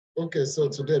Okay, so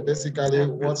today basically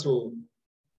what we'll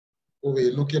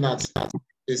be looking at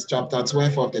is chapter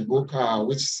 12 of the book,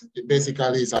 which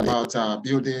basically is about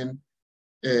building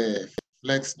a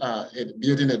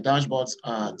building a dashboard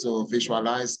to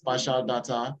visualize spatial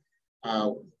data,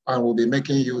 and we'll be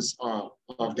making use of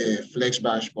the Flex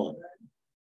dashboard.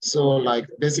 So like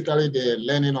basically the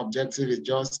learning objective is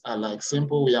just like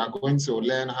simple. We are going to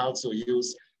learn how to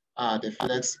use the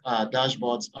Flex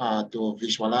dashboard to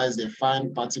visualize the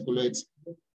fine particulate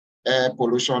air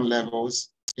pollution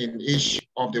levels in each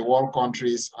of the world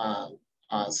countries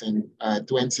since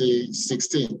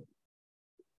 2016.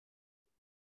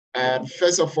 And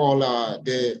first of all,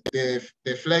 the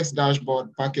Flex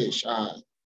dashboard package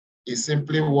is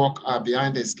simply work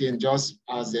behind the skin, just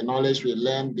as the knowledge we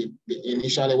learned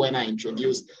initially when I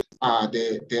introduced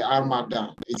the R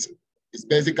Markdown. It's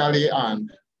basically an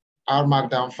R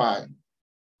Markdown file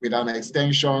with an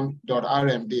extension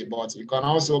 .rmd, but it can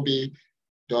also be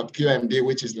 .qmd,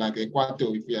 which is like a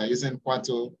Quarto if we are using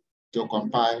Quarto to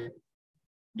compile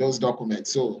those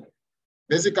documents. So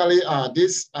basically,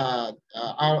 this .rmd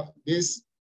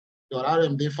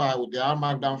file with the R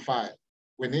Markdown file,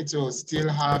 we need to still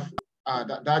have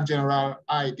that general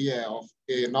idea of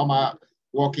a normal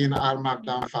working R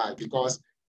Markdown file, because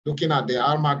looking at the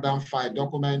R Markdown file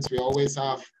documents, we always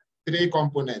have three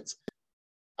components.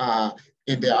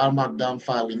 In the R Markdown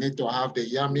file, we need to have the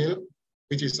YAML,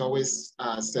 which is always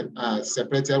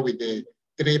separated with the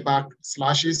 3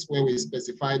 backslashes where we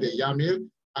specify the YAML.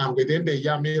 And within the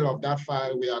YAML of that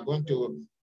file, we are going to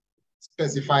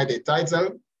specify the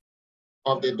title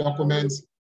of the document.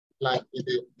 Like in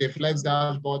the Flex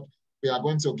dashboard, we are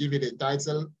going to give it a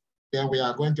title. Then we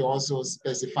are going to also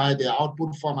specify the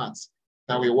output formats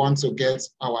that we want to get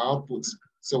our outputs.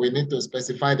 So we need to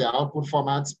specify the output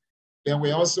formats. Then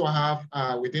we also have,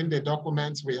 within the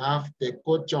document, we have the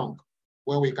code chunk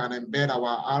where we can embed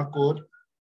our R code.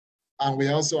 And we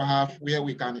also have where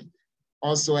we can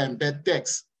also embed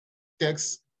text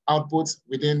outputs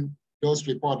within those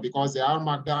reports, because the R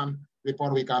Markdown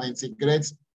report, we can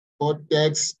integrate both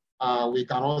text. We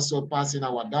can also pass in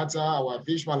our data, our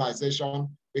visualization.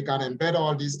 We can embed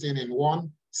all these things in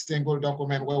one single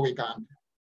document where we can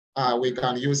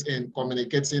use in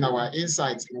communicating our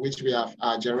insights, in which we have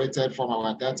generated from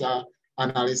our data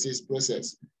analysis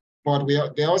process. But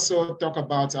they also talk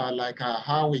about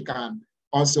how we can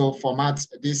also format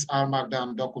this R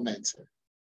Markdown document.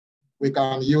 We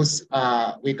can use,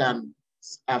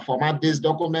 format this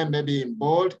document maybe in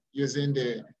bold using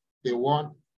the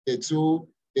two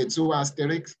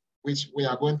asterisks, which we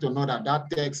are going to know that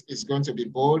text is going to be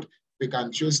bold. We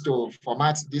can choose to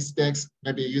format this text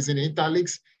maybe using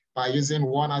italics by using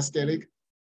 1 asterisk.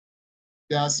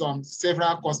 There are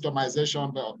several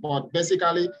customization, but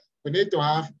basically we need to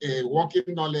have a working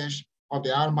knowledge of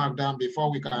the R Markdown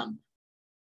before we can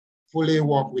fully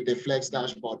work with the Flex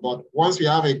dashboard. But once we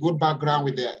have a good background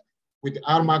with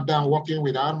R Markdown, working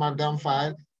with R Markdown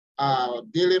file,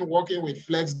 working with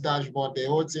Flex dashboard, the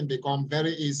whole thing becomes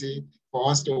very easy for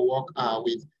us to work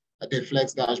with the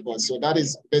Flex dashboard. So that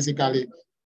is basically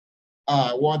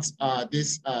what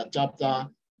this chapter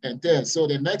entails. So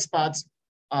the next part,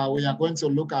 we are going to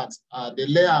look at the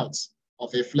layout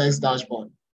of a Flex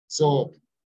dashboard. So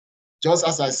just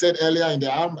as I said earlier, in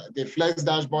the Flex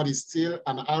dashboard is still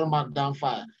an R Markdown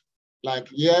file. Like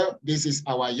here, this is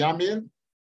our YAML.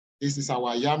 This is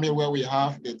our YAML where we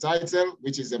have the title,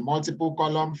 which is a multiple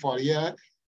column for here.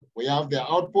 We have the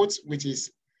output, which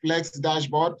is Flex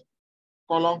dashboard,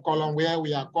 column, where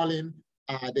we are calling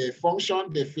the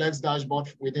function, the Flex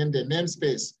dashboard within the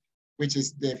namespace, which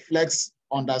is the Flex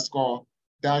 _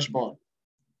 dashboard.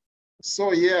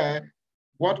 So here,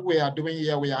 what we are doing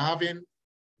here, we are having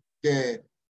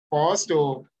for us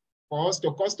to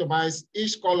customize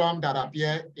each column that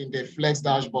appear in the Flex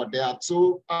dashboard. There are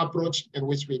 2 approaches in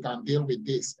which we can deal with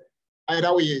this.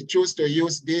 Either we choose to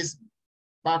use these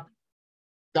back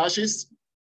dashes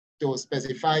to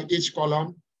specify each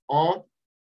column, or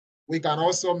we can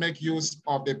also make use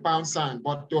of the £.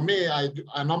 But to me, I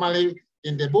normally,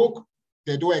 in the book,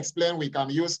 they do explain we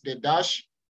can use the dash,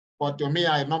 but to me,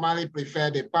 I normally prefer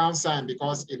the £,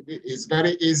 because it is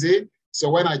very easy. So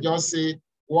when I just see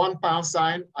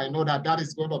 £1, I know that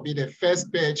is going to be the first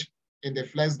page in the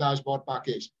Flex dashboard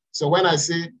package. So when I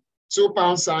see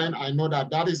 £2, I know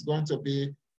that is going to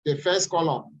be the first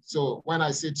column. So when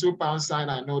I see £2,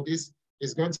 I know this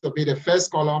is going to be the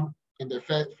first column in the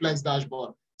Flex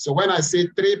dashboard. So when I see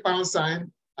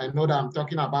 £3, I know that I'm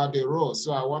talking about the row.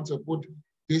 So I want to put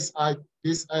these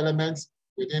elements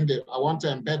within I want to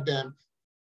embed them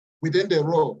within the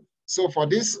row. So for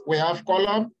this, we have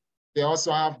column, They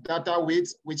also have data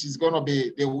width, which is going to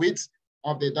be the width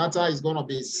of the data is going to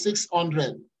be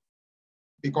 600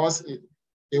 because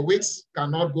the width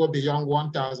cannot go beyond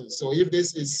 1,000. So if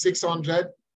this is 600,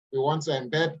 we want to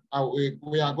embed,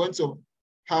 we are going to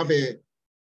have a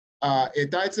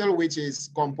title which is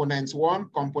component 1.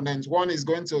 Component 1 is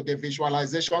going to the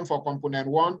visualization for component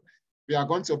 1. We are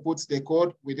going to put the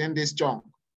code within this chunk.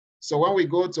 So when we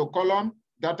go to column,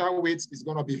 data width is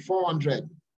going to be 400.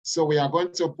 So we are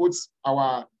going to put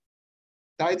our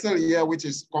title here, which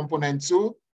is component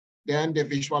 2. Then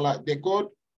the code,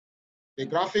 the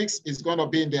graphics is going to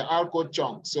be in the R code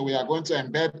chunk. So we are going to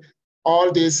embed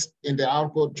all this in the R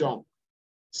code chunk.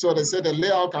 So they say the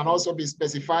layout can also be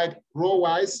specified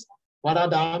row-wise rather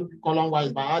than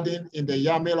column-wise by adding in the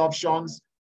YAML options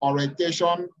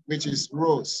orientation, which is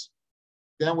rows.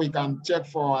 Then we can check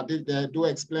for, they do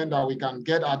explain that we can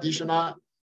get additional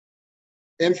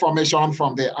information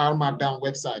from the R Markdown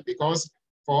website, because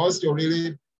for us to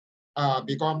really for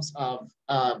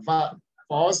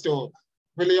us to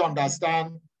really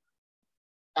understand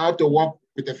how to work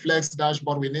with the Flex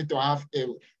dashboard, we need to have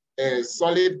a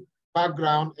solid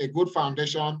background, a good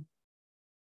foundation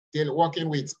till working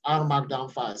with R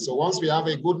Markdown files. So once we have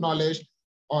a good knowledge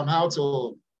on how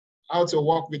to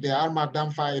work with the R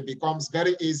Markdown file, it becomes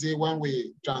very easy when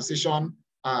we transition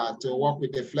to work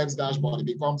with the Flex dashboard. It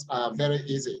becomes very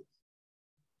easy.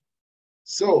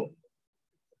 So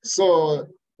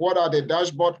what are the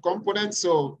dashboard components?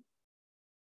 So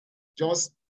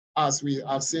just as we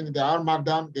have seen in the R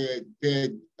Markdown, the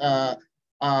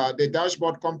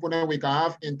dashboard component, we can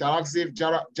have interactive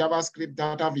JavaScript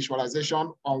data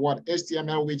visualization on what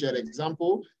HTML widget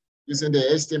example using the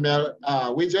HTML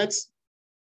widgets.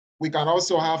 We can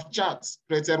also have charts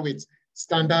created with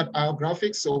standard R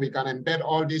graphics, so we can embed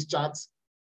all these charts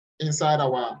inside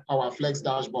our Flex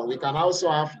dashboard. We can also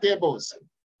have tables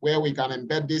where we can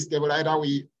embed this table. Either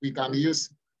we can use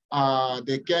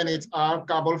the Kernit R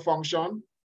cable function.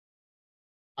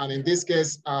 And in this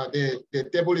case, the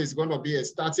table is going to be a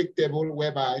static table,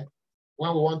 whereby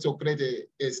when we want to create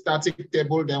a static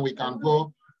table, then we can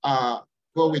go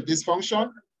with this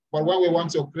function. But when we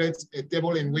want to create a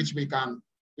table in which we can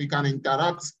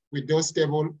interact with those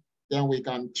tables, then we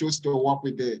can choose to work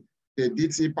with the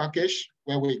DT package,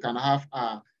 where we can have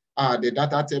the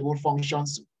data table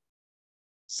functions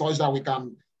such that we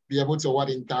can be able to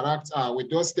interact with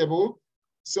those tables.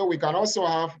 So we can also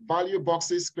have value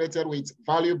boxes created with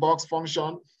value box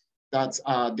function that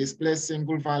displays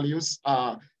single values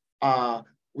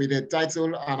with a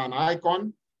title and an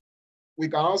icon. We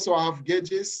can also have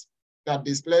gauges that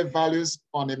display values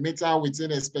on a meter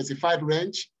within a specified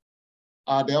range.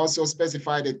 They also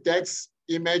specify the text,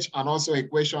 image, and also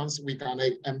equations. We can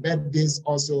embed this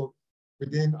also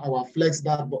within our Flex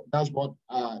dashboard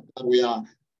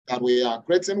that we are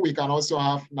creating. We can also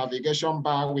have navigation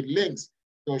bar with links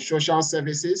to social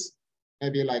services,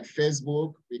 maybe like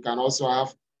Facebook. We can also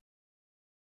have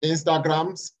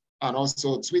Instagrams and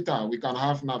also Twitter. We can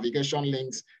have navigation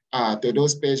links to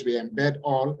those pages. We embed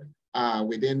all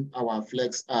within our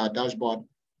Flex dashboard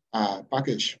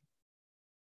package.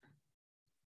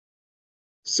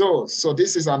 So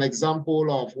this is an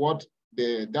example of what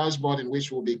the dashboard in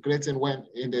which we'll be creating when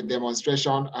in the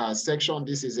demonstration section.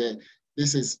 This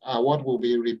is what we'll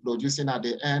be reproducing at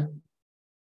the end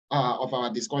of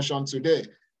our discussion today.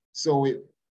 So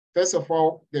first of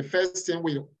all, the first thing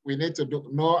we need to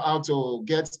know how to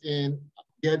get the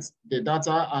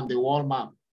data and the wall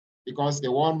map, because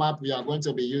the wall map, we are going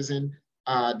to be using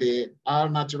the R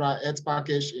Natural Earth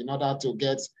package in order to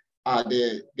get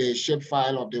the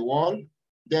shapefile of the wall.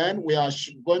 Then we are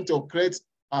going to create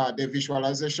the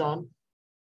visualization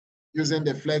using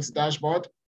the Flex dashboard,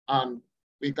 and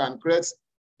we can create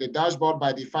the dashboard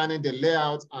by defining the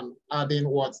layout and adding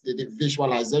the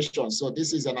visualization. So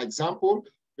this is an example.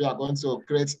 We are going to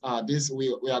create this.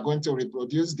 We are going to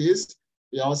reproduce this.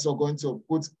 We are also going to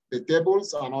put the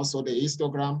tables and also the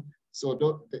histogram. So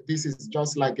this is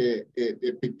just like a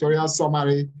pictorial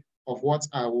summary of what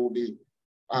I will be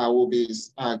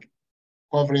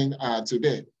covering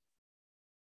today.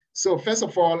 So first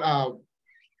of all,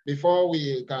 before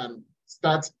we can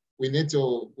start, we need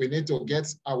to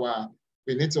get our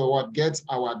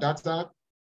data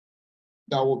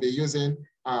that we'll be using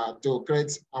to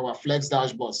create our Flex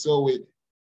dashboard. So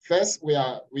we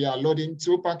are loading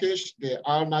two packages, the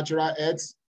R Natural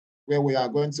Earth, where we are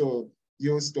going to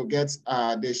use to get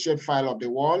the shapefile of the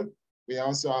wall. We are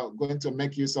also going to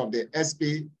make use of the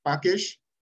SP package,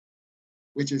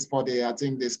 which is for the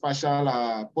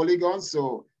spatial polygons.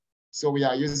 So we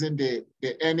are using the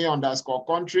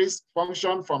any_countries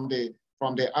function from the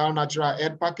R Natural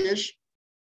Earth package.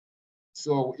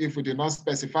 So if we do not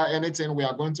specify anything, we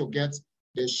are going to get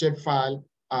the shapefile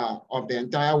of the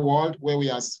entire world, where we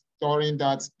are storing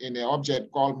that in an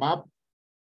object called map.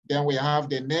 Then we have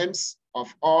the names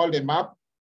of all the map.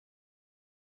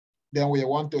 Then we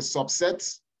want to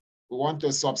subset. We want to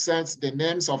subset the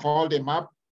names of all the map.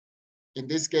 In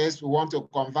this case, we want to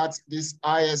convert this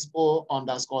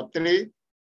ISO_3.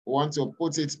 We want to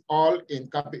put it all in,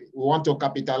 we want to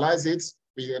capitalize it.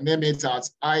 We name it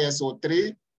as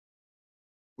ISO3.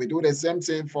 We do the same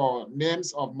thing for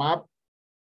names of map.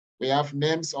 We have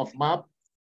names of map.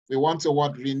 We want to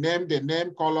rename the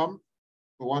name column.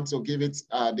 We want to give it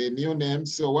the new name.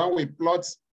 So when we plot,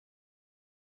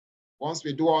 once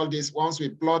we do all this, once we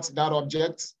plot that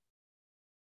object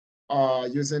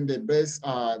using the base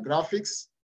graphics,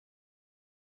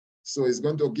 so it's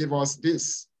going to give us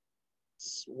this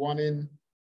warning.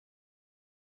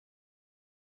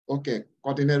 Okay,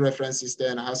 coordinate reference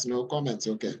system has no comments.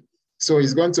 Okay, so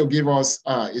it's going to give us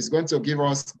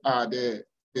the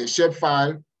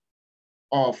shapefile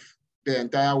of the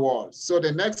entire world. So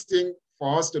the next thing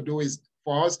for us to do is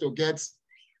for us to get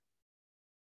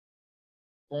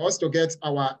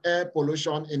our air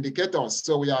pollution indicators.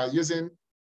 So we are using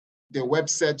the web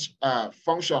search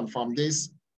function from this,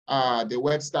 the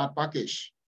web start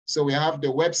package. So we have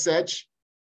the web search.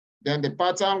 Then the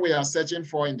pattern we are searching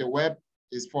for in the web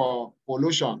is for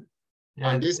pollution.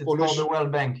 Yeah, and this it's pollution for the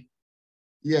World Bank.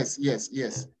 Yes.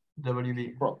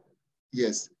 WB.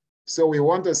 Yes. So we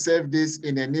want to save this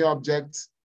in a new object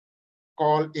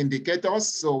called indicators.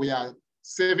 So we are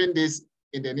saving this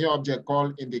in the new object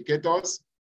called indicators.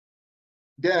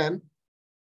 Then,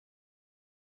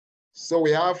 so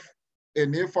we have a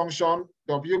new function,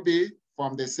 WB,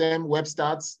 from the same web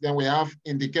stats. Then we have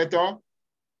indicator,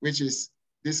 which is,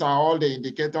 these are all the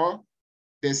indicator.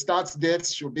 The start date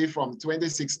should be from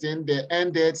 2016. The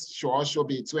end date should also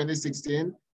be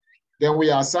 2016. Then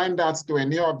we assign that to a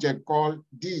new object called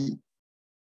D.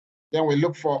 Then we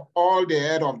look for all the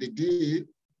head of the D.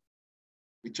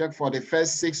 We check for the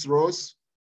first 6 rows,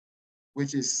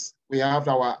 which is, we have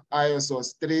our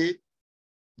ISO3,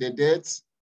 the date,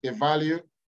 the value,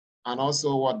 and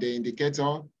also what the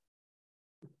indicator.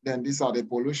 Then these are the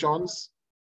pollutions.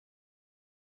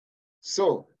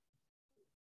 So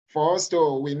for us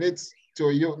to, we need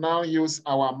to now use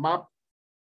our map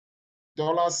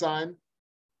 $,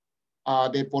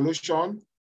 the pollution.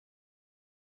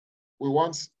 We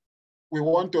want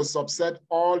to subset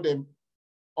all the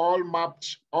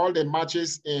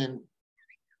matches in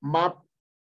map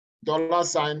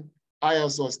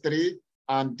 $ISO3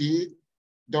 and D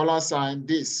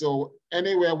 $this. So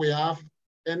anywhere we have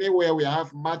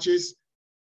matches,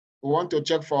 we want to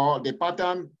check for the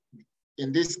pattern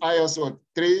in this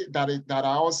ISO3 that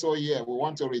are also here. We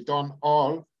want to return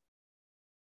all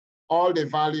the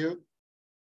value.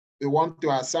 We want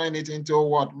to assign it into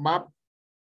what map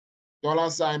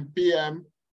 $PM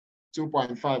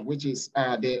 2.5, which is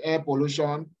the air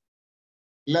pollution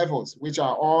levels, which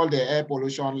are all the air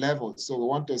pollution levels. So we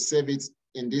want to save it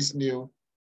in this new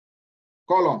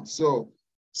column. So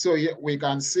here we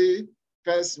can see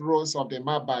first rows of the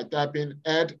map by typing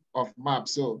head of map.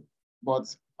 So,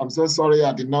 but I'm so sorry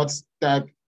I did not type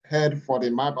head for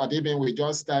the map. I didn't, we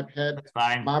just type head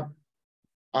map.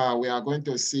 We are going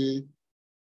to see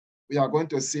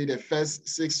the first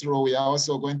 6 rows. We are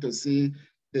also going to see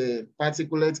the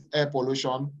particulate air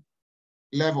pollution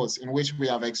levels in which we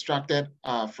have extracted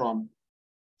from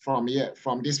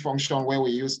this function where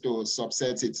we used to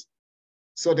subset it.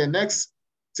 So the next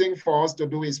thing for us to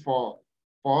do is for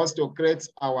us to create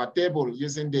our table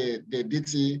using the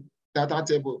DT data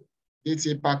table,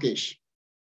 DT package.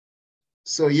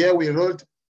 So here we wrote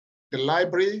the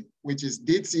library, which is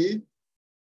DT.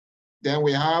 Then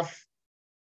we have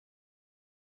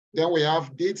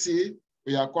DT.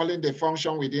 We are calling the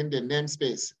function within the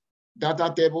namespace,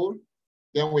 data table.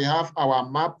 Then we have our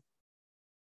map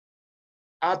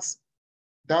at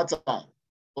data,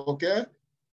 okay?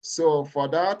 So for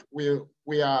that,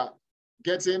 we are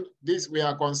getting this, we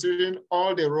are considering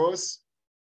all the rows,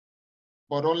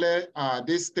 but only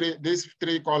these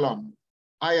three columns,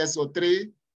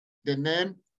 ISO3, the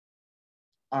name,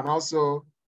 and also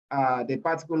the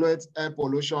particulate air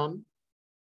pollution.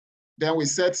 Then we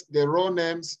set the row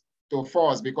names to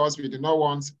false because we do not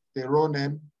want the row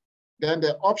name. Then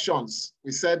the options,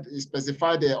 we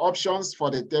specify the options for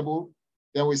the table.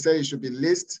 Then we say it should be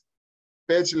list,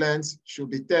 page length should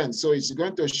be 10. So it's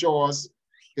going to show us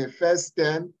the first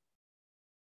 10.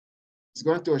 It's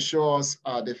going to show us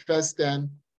the first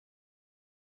 10.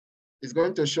 It's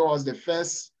going to show us the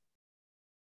first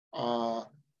 10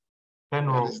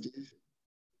 rows.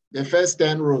 The first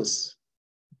 10 rows.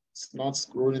 It's not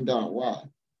scrolling down. Wow.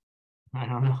 I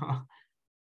don't know.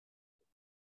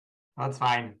 That's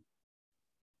fine.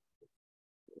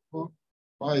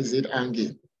 Why is it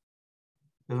hanging?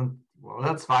 Well,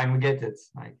 that's fine. We get it.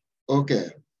 Like, okay.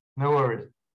 No worries.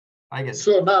 I get it.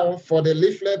 So now for the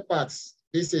leaflet parts,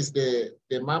 this is the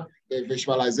map, the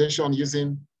visualization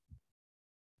using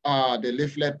the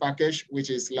leaflet package,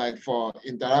 which is like for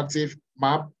interactive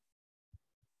map.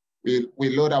 We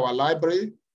load our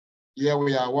library. Here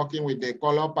we are working with the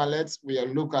color palettes. We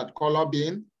look at color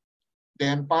bin.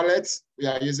 Then palettes, we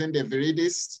are using the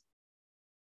Viridis.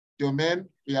 Domain,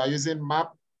 we are using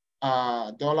map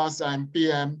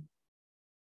 $PM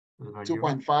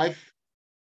 2.5.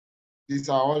 These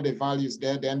are all the values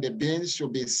there. Then the bins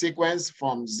should be sequenced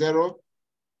from 0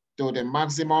 to the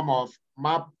maximum of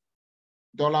map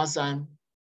 $PM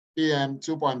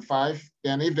 2.5.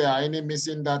 Then if there are any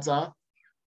missing data,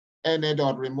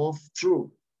 NA.remove true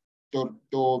to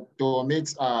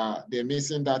omit the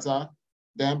missing data.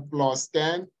 Then plus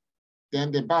 10,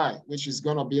 then the by, which is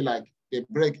going to be like the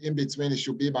break in between, it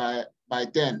should be by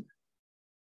 10.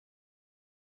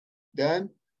 Then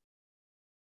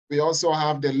we also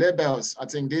have the labels. I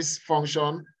think this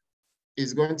function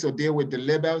is going to deal with the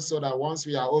labels so that once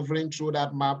we are hovering through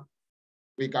that map,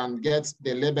 we can get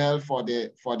the label for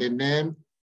the name,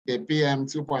 the PM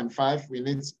 2.5.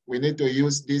 We need to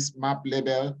use this map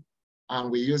label,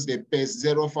 and we use the paste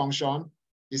 0 function.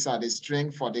 These are the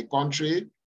string for the country.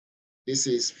 This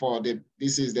is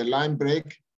the line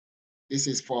break. This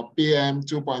is for PM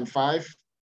 2.5.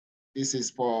 This is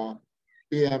for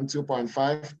PM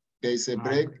 2.5. There is a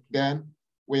break. Then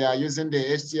we are using the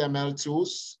HTML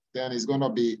tools. Then it's going to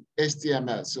be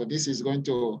HTML. So this is going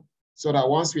to, so that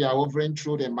once we are hovering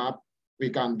through the map, we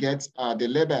can get the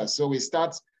label. So we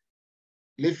start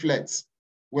leaflets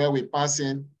where we pass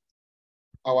in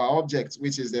our object,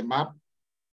 which is the map.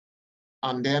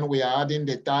 And then we are adding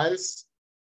the tiles.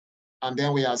 And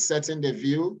then we are setting the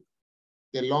view.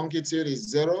 The longitude is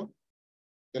 0.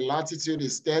 The latitude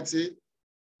is 30.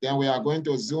 Then we are going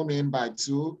to zoom in by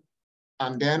 2.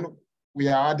 And then we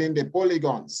are adding the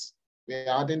polygons. We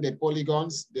are adding the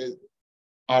polygons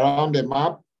around the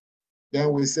map.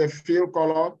 Then we say fill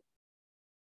color.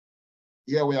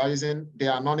 Here we are using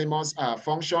the anonymous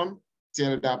function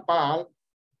tilde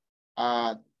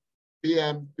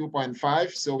PM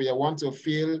 2.5. So we want to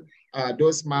fill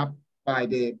those maps by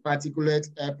the particulate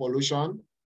air pollution.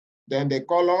 Then the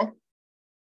color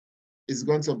is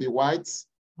going to be white.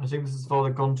 I think this is for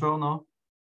the control now.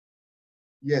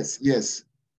 Yes, yes.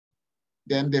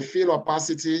 Then the fill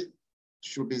opacity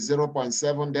should be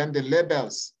 0.7. Then the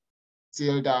labels,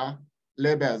 tilde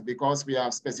labels, because we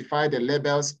have specified the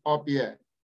labels up here.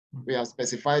 We have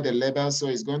specified the labels, so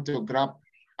it's going to grab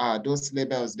those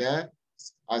labels there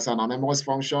as an anonymous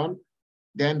function.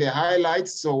 Then the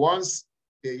highlights, so once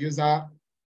the user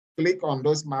click on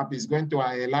those maps, it's going to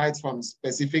highlight from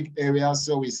specific areas.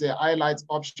 So we say highlight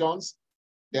options.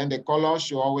 Then the color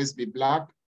should always be black.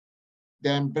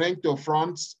 Then bring to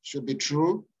front should be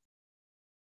true.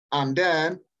 And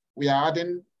then we are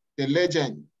adding the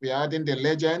legend. We are adding the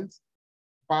legend.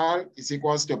 PAL is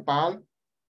equals to PAL.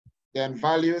 Then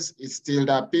values is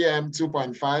tilde PM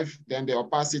 2.5. Then the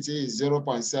opacity is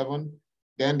 0.7.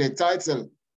 Then the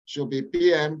title should be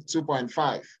PM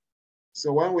 2.5.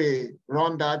 So when we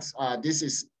run that, this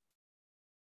is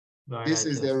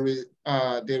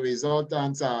the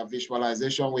resultant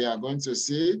visualization we are going to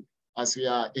see. As we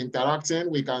are interacting,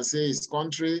 we can see its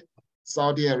country,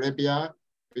 Saudi Arabia.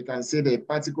 We can see the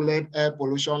particulate air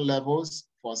pollution levels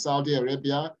for Saudi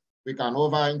Arabia. We can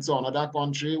hover into another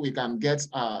country. We can get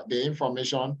the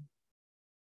information.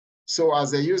 So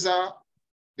as a user,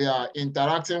 they are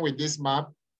interacting with this map.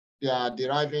 They are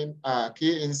deriving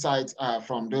key insights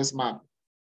from those maps.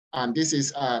 And this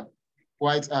is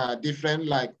quite different,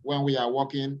 like when we are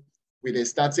working with a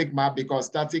static map, because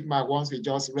static map, once we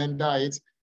just render it,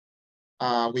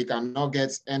 we cannot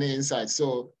get any insight.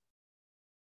 So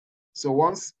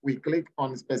once we click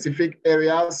on specific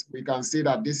areas, we can see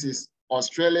that this is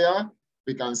Australia.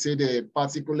 We can see the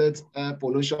particulate air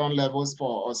pollution levels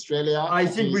for Australia. I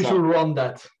think we should run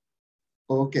that.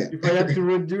 Okay. If I have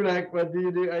to do like, what do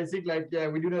you do? I think like, yeah,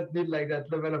 we do not need like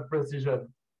that level of precision.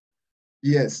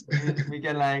 Yes. We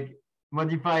can like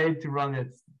modify it to run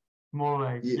it more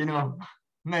like, yes. You know,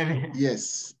 maybe.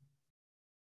 Yes.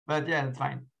 But yeah, it's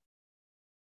fine.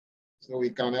 So we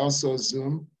can also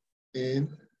zoom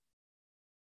in.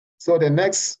 So the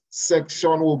next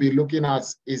section we'll be looking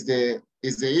at is the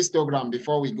histogram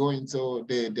before we go into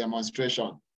the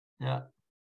demonstration. Yeah.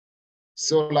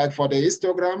 So like for the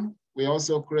histogram, we are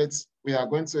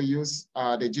going to use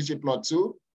the ggplot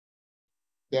tool.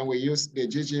 Then we use the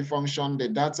GG function. The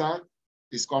data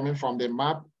is coming from the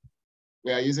map.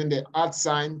 We are using the @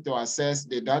 sign to access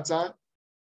the data.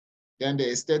 Then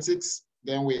the aesthetics.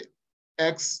 Then we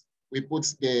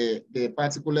put the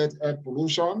particulate air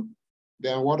pollution.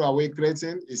 Then what are we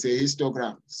creating? Is a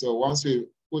histogram. So once we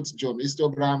put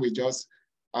histogram, we just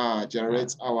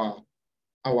generate our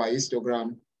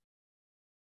histogram.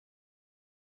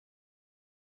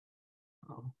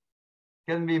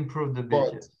 Can be improved a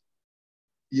bit,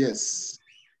 yes.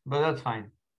 But that's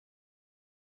fine.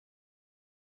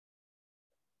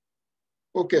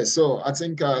 Okay, so I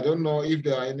think I don't know if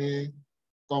there are any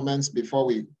comments before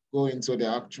we go into the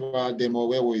actual demo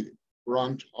where we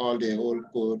run all the whole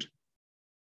code.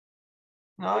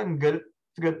 No, I'm good.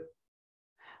 It's good.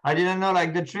 I didn't know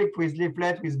like the trick with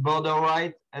leaflet with border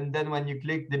white, and then when you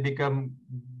click, they become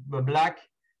black,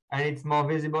 and it's more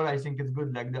visible. I think it's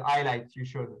good, like the highlights you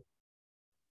showed.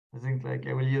 I think like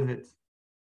I will use it.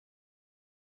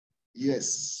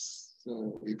 Yes,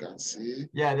 so we can see.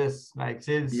 Yeah, this like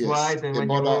it's white, and when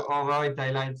you go over it,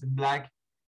 highlights in black.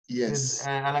 Yes,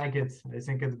 I like it. I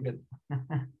think it's good.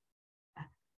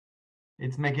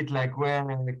 It's make it like well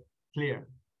clear.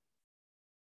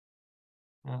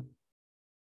 Yeah.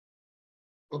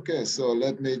 Okay, so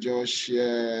let me just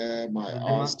share my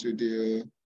R-Studio.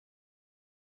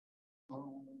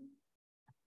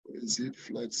 Where is it?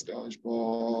 Flex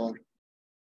dashboard.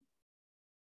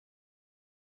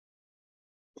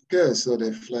 Okay, so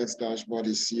the Flex dashboard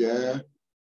is here.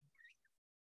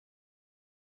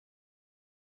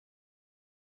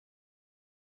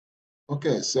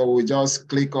 Okay, so we just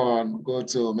click on, go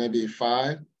to maybe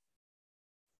file,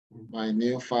 my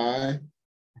new file.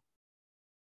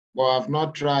 But I've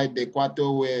not tried the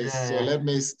Quarto way, so let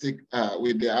me stick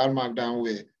with the R Markdown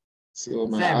way. So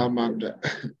my R Markdown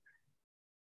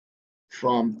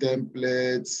from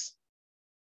templates.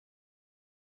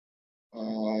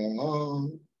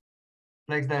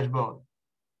 Flex dashboard.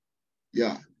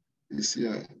 Yeah, it's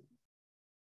here.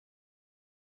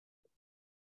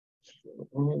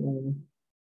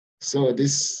 So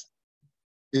this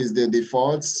is the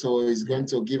default. So it's going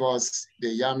to give us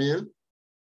the YAML.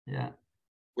 Yeah.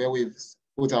 Where we've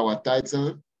put our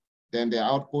title. Then the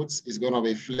output is going to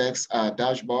be Flex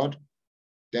dashboard.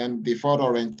 Then default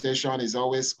orientation is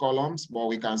always columns, but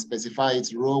we can specify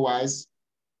it row-wise.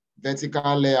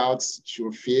 Vertical layouts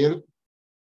should fill.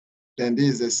 Then this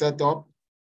is the setup.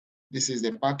 This is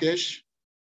the package.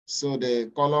 So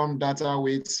the column data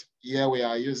width, here we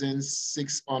are using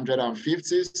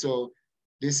 650. So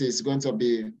this is going to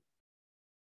be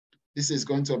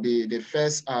the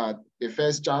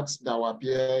first charts that will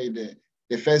appear in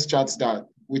the first charts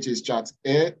which is chart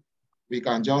A. We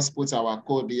can just put our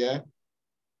code here.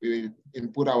 We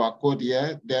input our code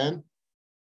here. Then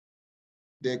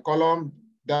the column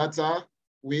data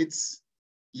width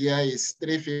here is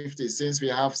 350. Since we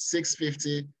have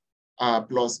 650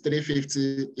 plus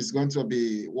 350 is going to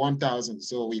be 1,000.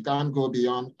 So we can't go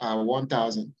beyond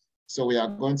 1,000. So we are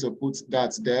going to put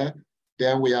that there.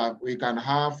 Then we can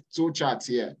have two charts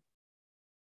here.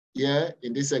 Here,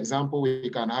 in this example, we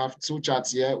can have two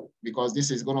charts here because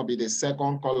this is going to be the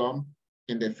second column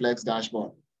in the Flex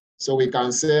dashboard. So we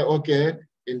can say, okay,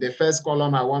 in the first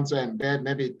column, I want to embed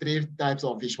maybe 3 types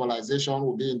of visualization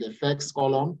will be in the first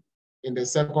column. In the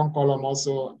second column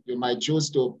also, you might choose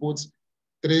to put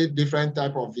 3 different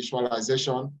types of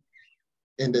visualization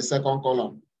in the second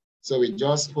column. So we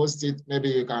just host it. Maybe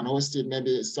you can host it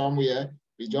maybe somewhere.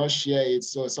 We just share it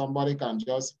so somebody can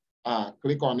just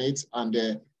click on it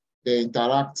and they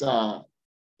interact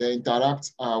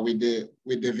with the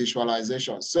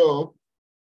visualization. So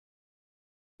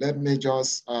let me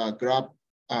just grab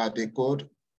the code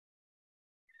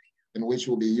in which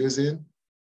we'll be using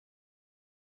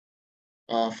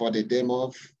for the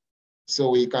demo. So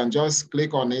we can just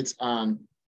click on it and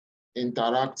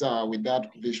interact with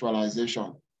that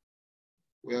visualization.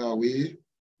 Where are we?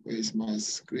 Where is my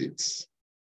script?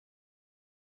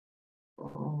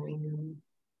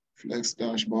 Flex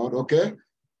dashboard, okay.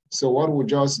 So what we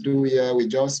just do here, we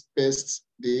just paste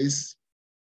this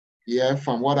here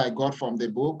from what I got from the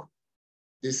book.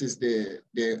 This is the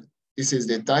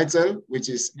title, which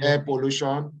is Air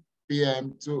Pollution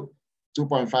PM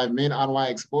 2.5 mean annual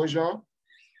exposure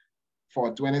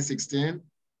for 2016.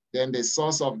 Then the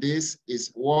source of this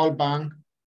is World Bank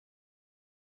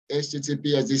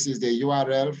HTTPS. This is the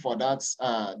URL for that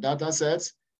data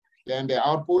set. Then the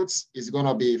output is going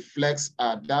to be Flex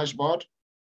dashboard.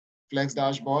 Then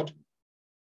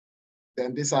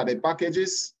these are the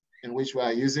packages in which we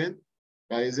are using.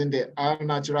 We are using the R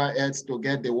natural earth to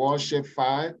get the wall shape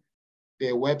file.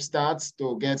 the web stats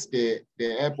to get the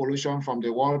air pollution from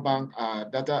the World Bank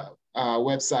data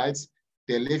websites,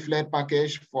 the leaflet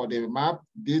package for the map,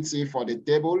 DT for the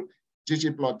table,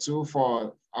 ggplot2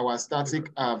 for our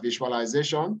static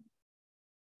visualization.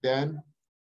 Then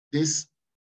this,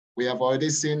 we have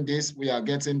already seen this, we are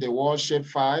getting the world shape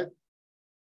file.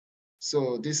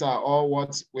 So these are all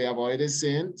what we have already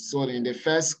seen. So in the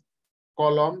first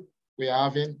column, we are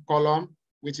having column,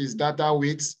 which is data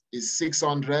width is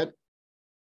 600.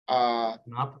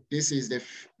 This is the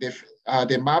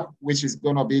map, which is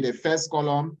going to be the first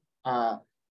column.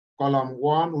 Column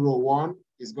 1, row 1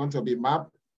 is going to be map,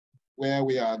 where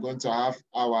we are going to have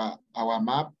our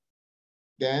map.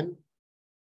 Then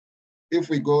if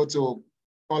we go to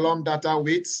column data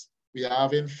width, we are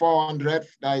having 400,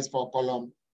 that is for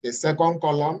column, the second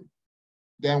column.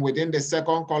 Then within the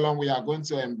second column, we are going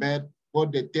to embed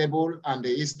both the table and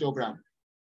the histogram.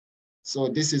 So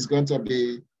this is going to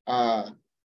be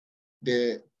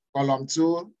the column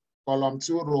 2,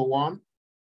 row 1.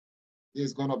 This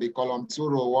is going to be column 2,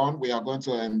 row 1. We are going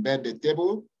to embed the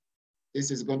table.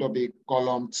 This is going to be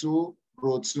column 2,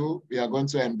 row 2. We are going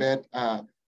to embed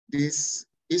this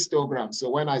histogram. So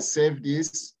when I save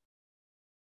this,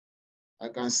 I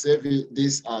can save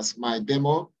this as my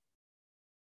demo.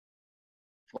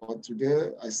 For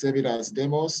today, I save it as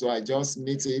demo, so I just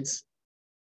knit it.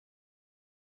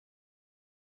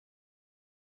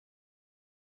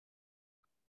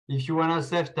 If you want to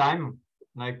save time,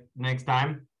 like next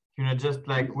time, you know, just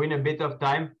like win a bit of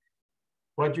time,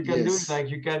 what you can do is like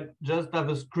you can just have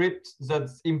a script that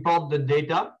import the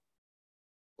data.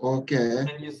 Okay.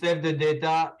 And you save the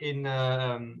data in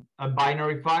a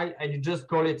binary file and you just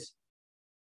call it.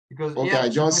 Because okay, I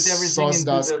just source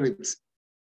that script.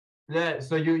 Yeah,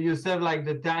 so you save like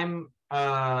the time,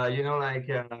 you know, like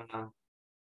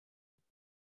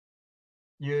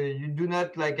you do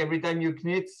not like every time you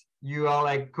knit, you are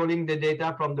like calling the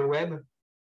data from the web.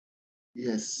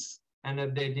 Yes. And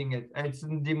updating it. It's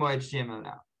in demo HTML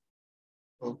now.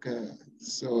 Okay,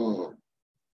 so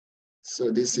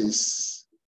this is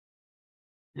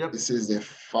this is the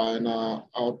final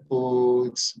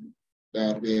output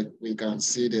that we can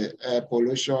see the air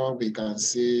pollution, we can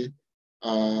see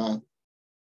the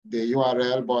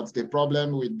URL, but the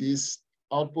problem with this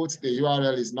output, the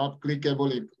URL is not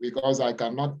clickable because I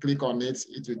cannot click on it.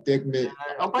 It will take me.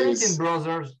 Open it in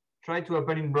browsers. Try to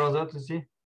open in browser to see.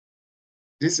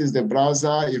 This is the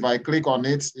browser. If I click on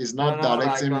it, it's not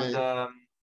directing like me. The,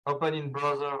 open in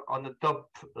browser on the top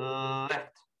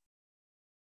left.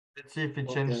 Let's see if it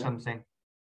changed something.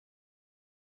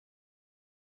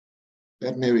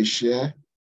 Let me reshare.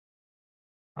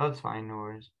 Oh, that's fine, no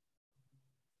worries.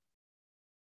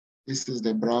 This is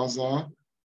the browser.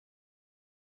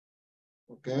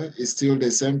 Okay, it's still the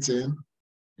same thing.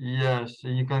 Yes,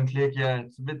 you can click. Yeah,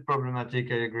 it's a bit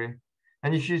problematic. I agree.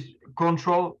 And if you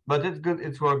control, but it's good.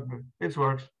 It's work. It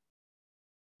works.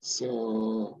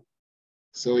 So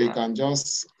you can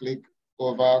just click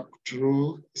over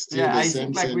through. Still the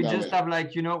same thing. thing. Like we just have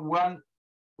like, you know, one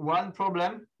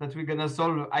problem that we're gonna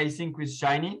solve. I think with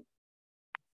Shiny.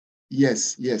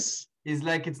 Yes. Is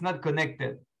like it's not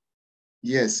connected.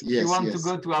 Yes. If you want to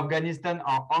go to Afghanistan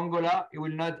or Angola, it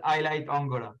will not highlight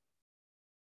Angola.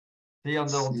 See on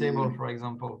the table, for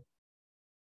example.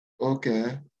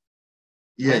 Okay.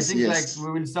 Yes. I think like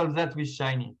we will solve that with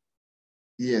Shiny.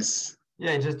 Yes.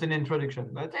 Yeah, just an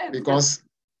introduction, but because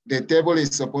the table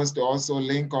is supposed to also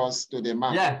link us to the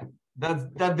map. Yeah,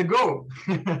 that's the goal.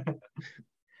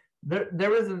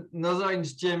 There is another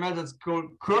HTML that's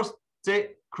called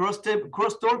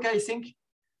crosstalk, I think,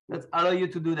 that allow you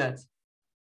to do that.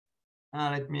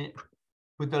 Let me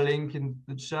put a link in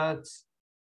the chat.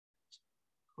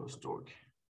 Crosstalk.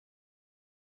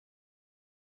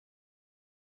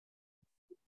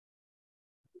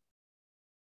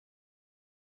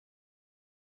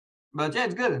 But yeah,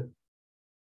 it's good.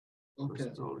 Okay.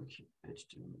 Crosstalk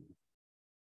HTML.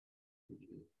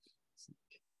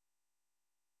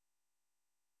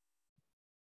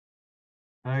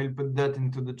 I will put that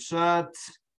into the chat.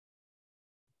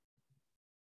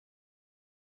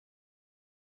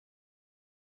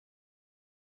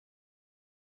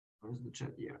 Where's the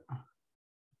chat here?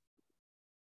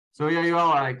 So here you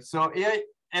are. Like, so here,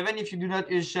 even if you do not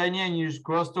use Shiny and use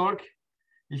Crosstalk,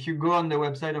 if you go on the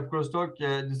website of Crosstalk,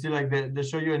 you see like they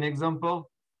show you an example,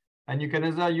 and you can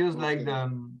either use like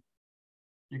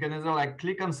you can either like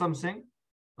click on something,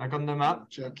 like on the map.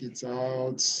 Check it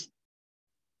out.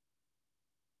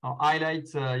 Or highlight,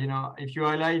 you know, if you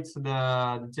highlight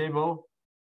the table,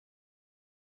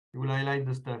 you will highlight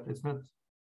the stuff. It's not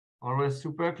always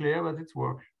super clear, but it's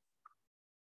works.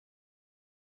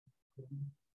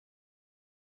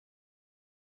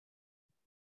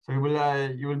 So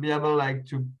you will be able like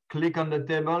to click on the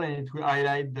table and it will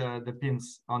highlight the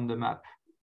pins on the map.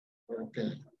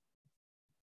 Okay.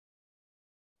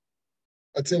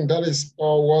 I think that is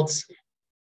all what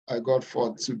I got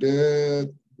for today.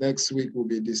 Next week we'll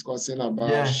be discussing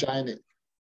about Shiny.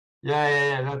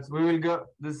 Yeah. That's we will go.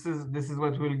 This is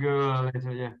what we'll go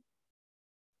later. Yeah.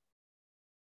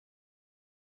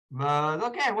 But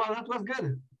okay, well that was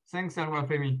good. Thanks,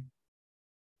 Oluwafemi.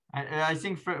 I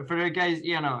think Federica is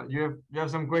here now. You have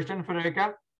some question, Federica?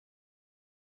 I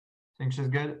think she's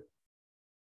good.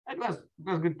 It was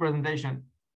a good presentation.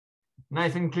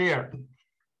 Nice and clear.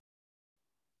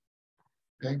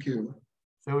 Thank you.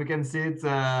 So we can see it.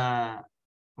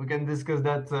 We can discuss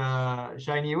that.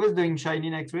 Shiny. Who's doing Shiny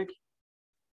next week?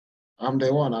 I'm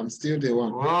the one. I'm still the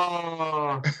one.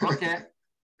 Whoa. Okay.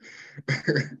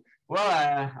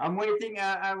 Well, I'm waiting.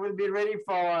 I will be ready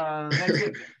for next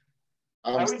week.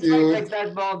 I will try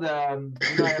flexdashboard.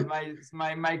 I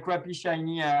have my crappy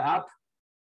Shiny app.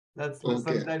 That's okay.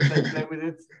 Sometimes I play with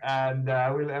it, and I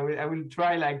will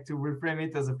try like to reframe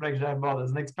it as a flexdashboard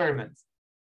as an experiment.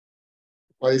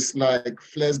 Well, it's like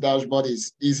flexdashboard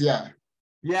is easier.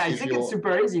 Yeah, I think it's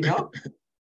super easy, no?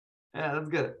 Yeah, that's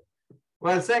good.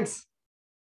 Well, thanks,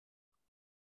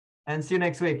 and see you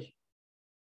next week.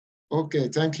 Okay,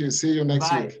 thank you. See you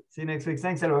next week. See you next week.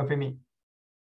 Thanks, Oluwafemi.